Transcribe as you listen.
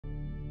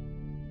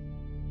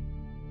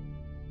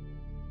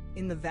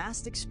In the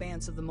vast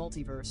expanse of the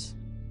multiverse,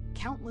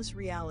 countless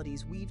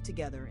realities weave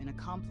together in a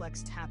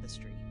complex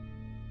tapestry,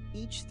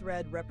 each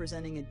thread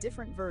representing a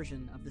different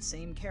version of the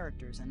same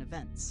characters and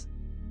events.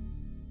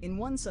 In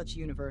one such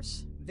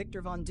universe,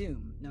 Victor Von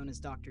Doom, known as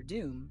Dr.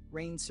 Doom,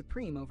 reigned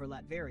supreme over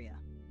Latveria.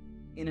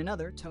 In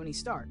another, Tony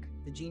Stark,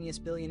 the genius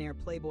billionaire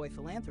playboy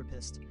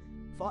philanthropist,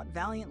 fought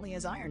valiantly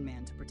as Iron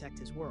Man to protect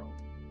his world.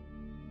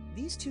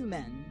 These two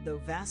men, though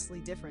vastly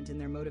different in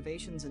their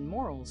motivations and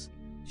morals,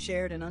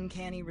 shared an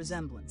uncanny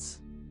resemblance.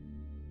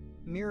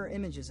 Mirror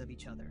images of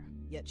each other,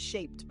 yet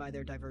shaped by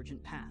their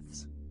divergent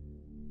paths.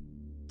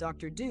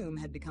 Dr. Doom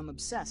had become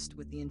obsessed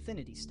with the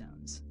Infinity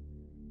Stones.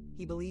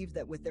 He believed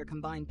that with their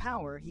combined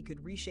power, he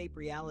could reshape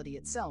reality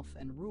itself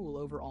and rule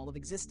over all of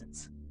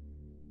existence.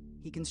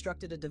 He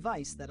constructed a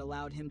device that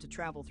allowed him to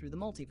travel through the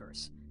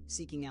multiverse,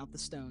 seeking out the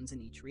stones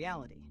in each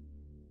reality.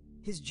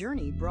 His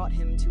journey brought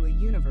him to a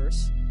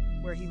universe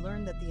where he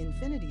learned that the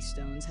Infinity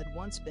Stones had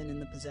once been in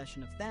the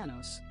possession of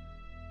Thanos,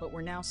 but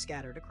were now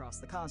scattered across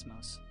the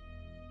cosmos.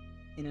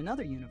 In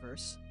another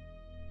universe,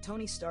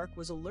 Tony Stark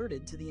was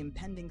alerted to the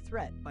impending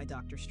threat by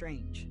Doctor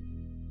Strange.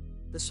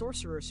 The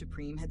Sorcerer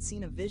Supreme had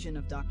seen a vision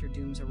of Dr.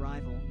 Doom's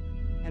arrival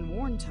and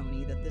warned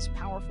Tony that this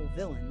powerful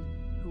villain,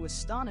 who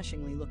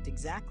astonishingly looked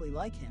exactly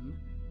like him,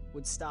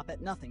 would stop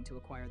at nothing to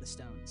acquire the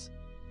stones.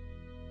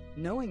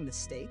 Knowing the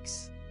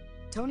stakes,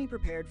 Tony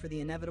prepared for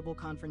the inevitable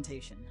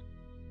confrontation.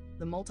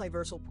 The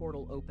multiversal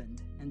portal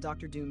opened, and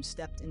Dr. Doom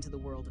stepped into the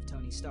world of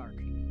Tony Stark.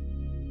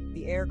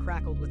 The air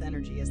crackled with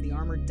energy as the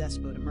armored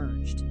despot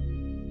emerged,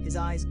 his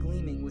eyes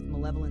gleaming with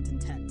malevolent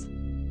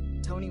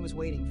intent. Tony was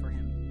waiting for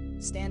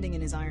him, standing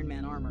in his Iron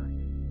Man armor,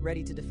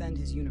 ready to defend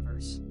his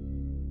universe.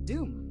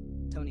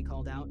 "Doom," Tony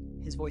called out,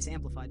 his voice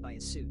amplified by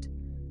his suit.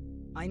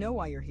 "I know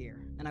why you're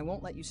here, and I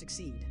won't let you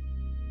succeed."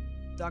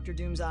 Dr.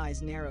 Doom's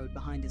eyes narrowed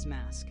behind his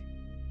mask.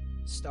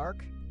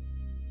 "Stark,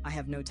 I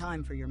have no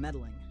time for your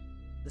meddling.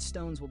 The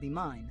stones will be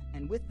mine,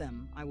 and with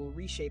them, I will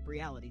reshape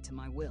reality to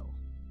my will."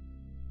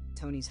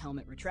 Tony's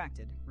helmet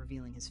retracted,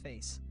 revealing his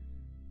face.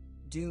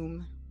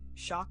 Doom,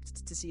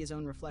 shocked to see his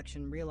own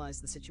reflection,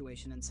 realized the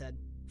situation and said,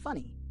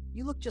 "Funny,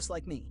 you look just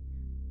like me.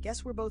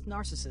 Guess we're both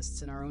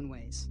narcissists in our own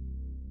ways."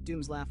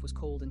 Doom's laugh was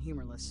cold and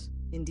humorless.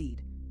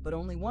 "Indeed, but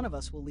only one of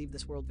us will leave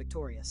this world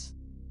victorious."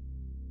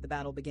 The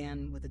battle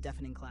began with a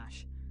deafening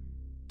clash.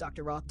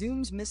 Dr. Roth,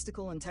 Doom's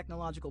mystical and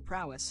technological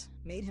prowess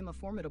made him a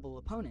formidable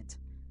opponent,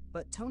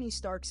 but Tony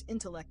Stark's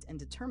intellect and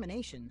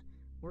determination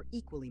were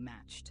equally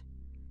matched.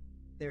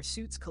 Their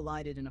suits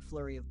collided in a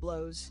flurry of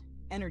blows,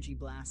 energy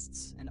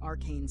blasts, and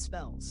arcane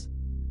spells.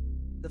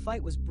 The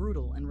fight was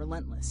brutal and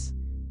relentless,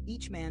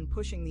 each man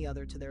pushing the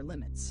other to their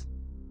limits.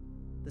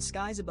 The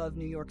skies above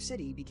New York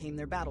City became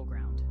their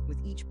battleground,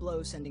 with each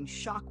blow sending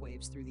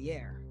shockwaves through the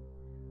air.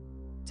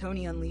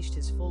 Tony unleashed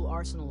his full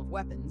arsenal of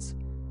weapons,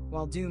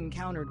 while Doom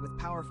countered with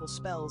powerful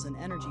spells and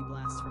energy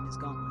blasts from his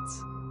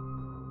gauntlets.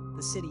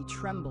 The city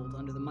trembled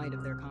under the might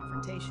of their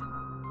confrontation,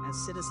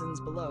 as citizens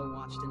below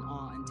watched in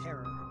awe and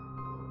terror.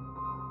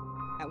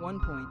 At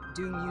one point,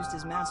 Doom used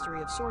his mastery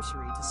of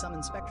sorcery to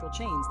summon spectral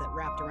chains that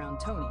wrapped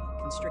around Tony,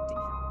 constricting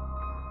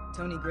him.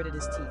 Tony gritted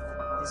his teeth,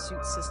 his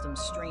suit system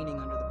straining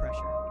under the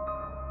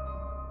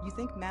pressure. "You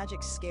think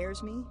magic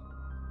scares me?"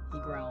 he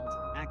growled,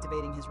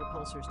 activating his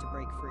repulsors to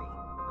break free.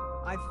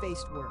 "I've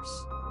faced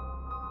worse."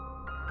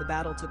 The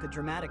battle took a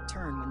dramatic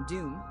turn when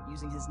Doom,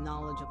 using his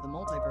knowledge of the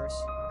multiverse,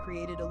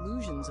 created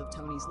illusions of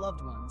Tony's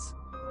loved ones,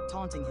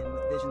 taunting him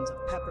with visions of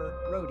Pepper,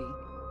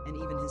 Rhodey, and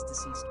even his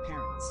deceased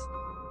parents.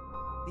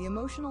 The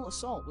emotional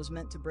assault was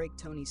meant to break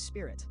Tony's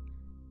spirit,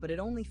 but it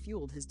only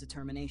fueled his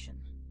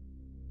determination.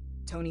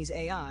 Tony's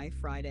AI,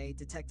 Friday,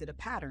 detected a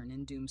pattern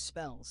in Doom's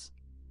spells.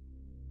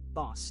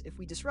 "Boss, if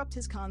we disrupt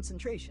his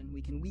concentration,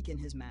 we can weaken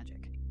his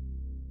magic."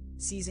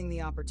 Seizing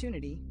the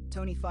opportunity,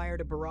 Tony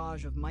fired a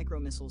barrage of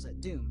micro-missiles at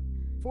Doom,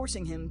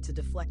 forcing him to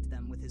deflect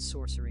them with his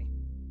sorcery.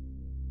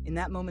 In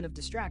that moment of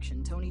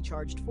distraction, Tony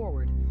charged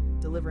forward,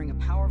 delivering a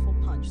powerful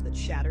punch that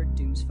shattered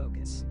Doom's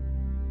focus.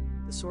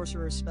 The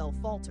sorcerer's spell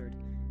faltered,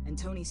 and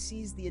Tony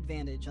seized the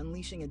advantage,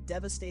 unleashing a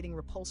devastating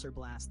repulsor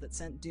blast that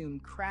sent Doom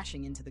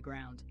crashing into the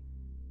ground.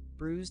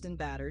 Bruised and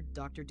battered,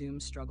 Dr. Doom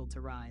struggled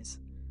to rise.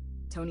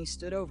 Tony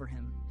stood over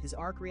him, his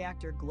arc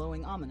reactor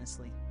glowing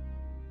ominously.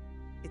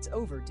 "It's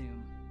over,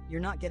 Doom.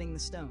 You're not getting the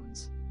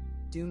stones."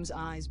 Doom's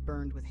eyes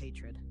burned with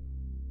hatred.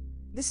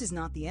 "This is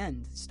not the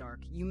end,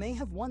 Stark. You may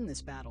have won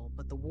this battle,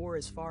 but the war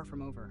is far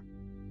from over."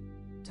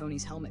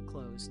 Tony's helmet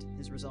closed,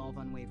 his resolve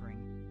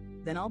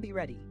unwavering. "Then I'll be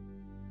ready.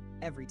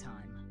 Every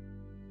time."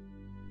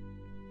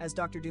 As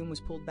Dr. Doom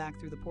was pulled back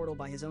through the portal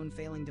by his own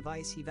failing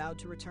device, he vowed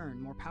to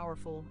return, more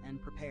powerful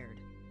and prepared.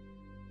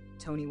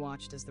 Tony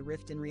watched as the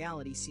rift in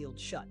reality sealed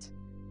shut,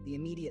 the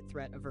immediate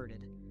threat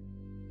averted.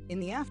 In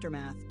the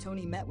aftermath,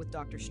 Tony met with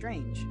Dr.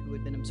 Strange, who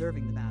had been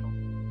observing the battle.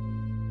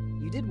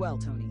 "You did well,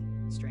 Tony,"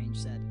 Strange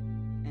said.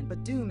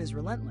 But Doom is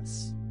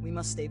relentless. We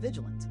must stay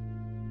vigilant."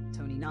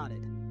 Tony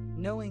nodded,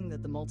 knowing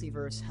that the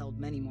multiverse held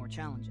many more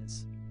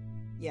challenges.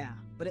 "Yeah,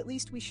 but at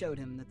least we showed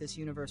him that this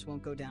universe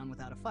won't go down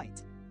without a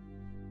fight."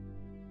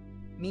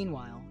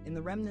 Meanwhile, in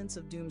the remnants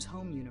of Doom's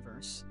home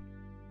universe,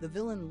 the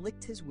villain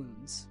licked his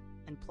wounds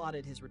and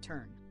plotted his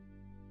return.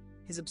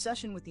 His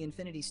obsession with the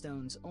Infinity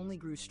Stones only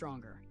grew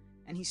stronger,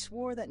 and he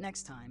swore that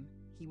next time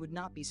he would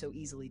not be so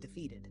easily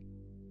defeated.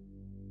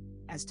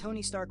 As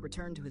Tony Stark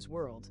returned to his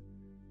world,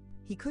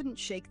 he couldn't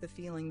shake the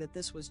feeling that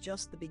this was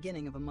just the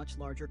beginning of a much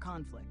larger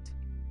conflict.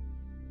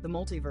 The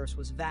multiverse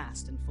was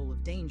vast and full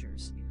of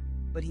dangers,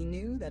 but he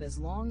knew that as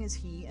long as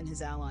he and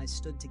his allies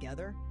stood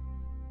together,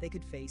 they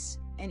could face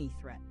any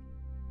threat.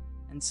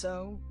 And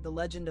so, the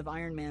legend of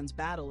Iron Man's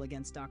battle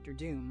against Doctor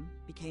Doom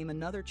became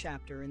another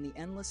chapter in the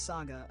endless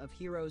saga of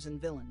heroes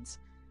and villains,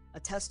 a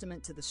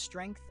testament to the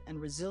strength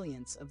and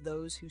resilience of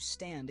those who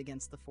stand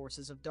against the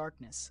forces of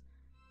darkness,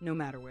 no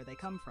matter where they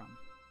come from.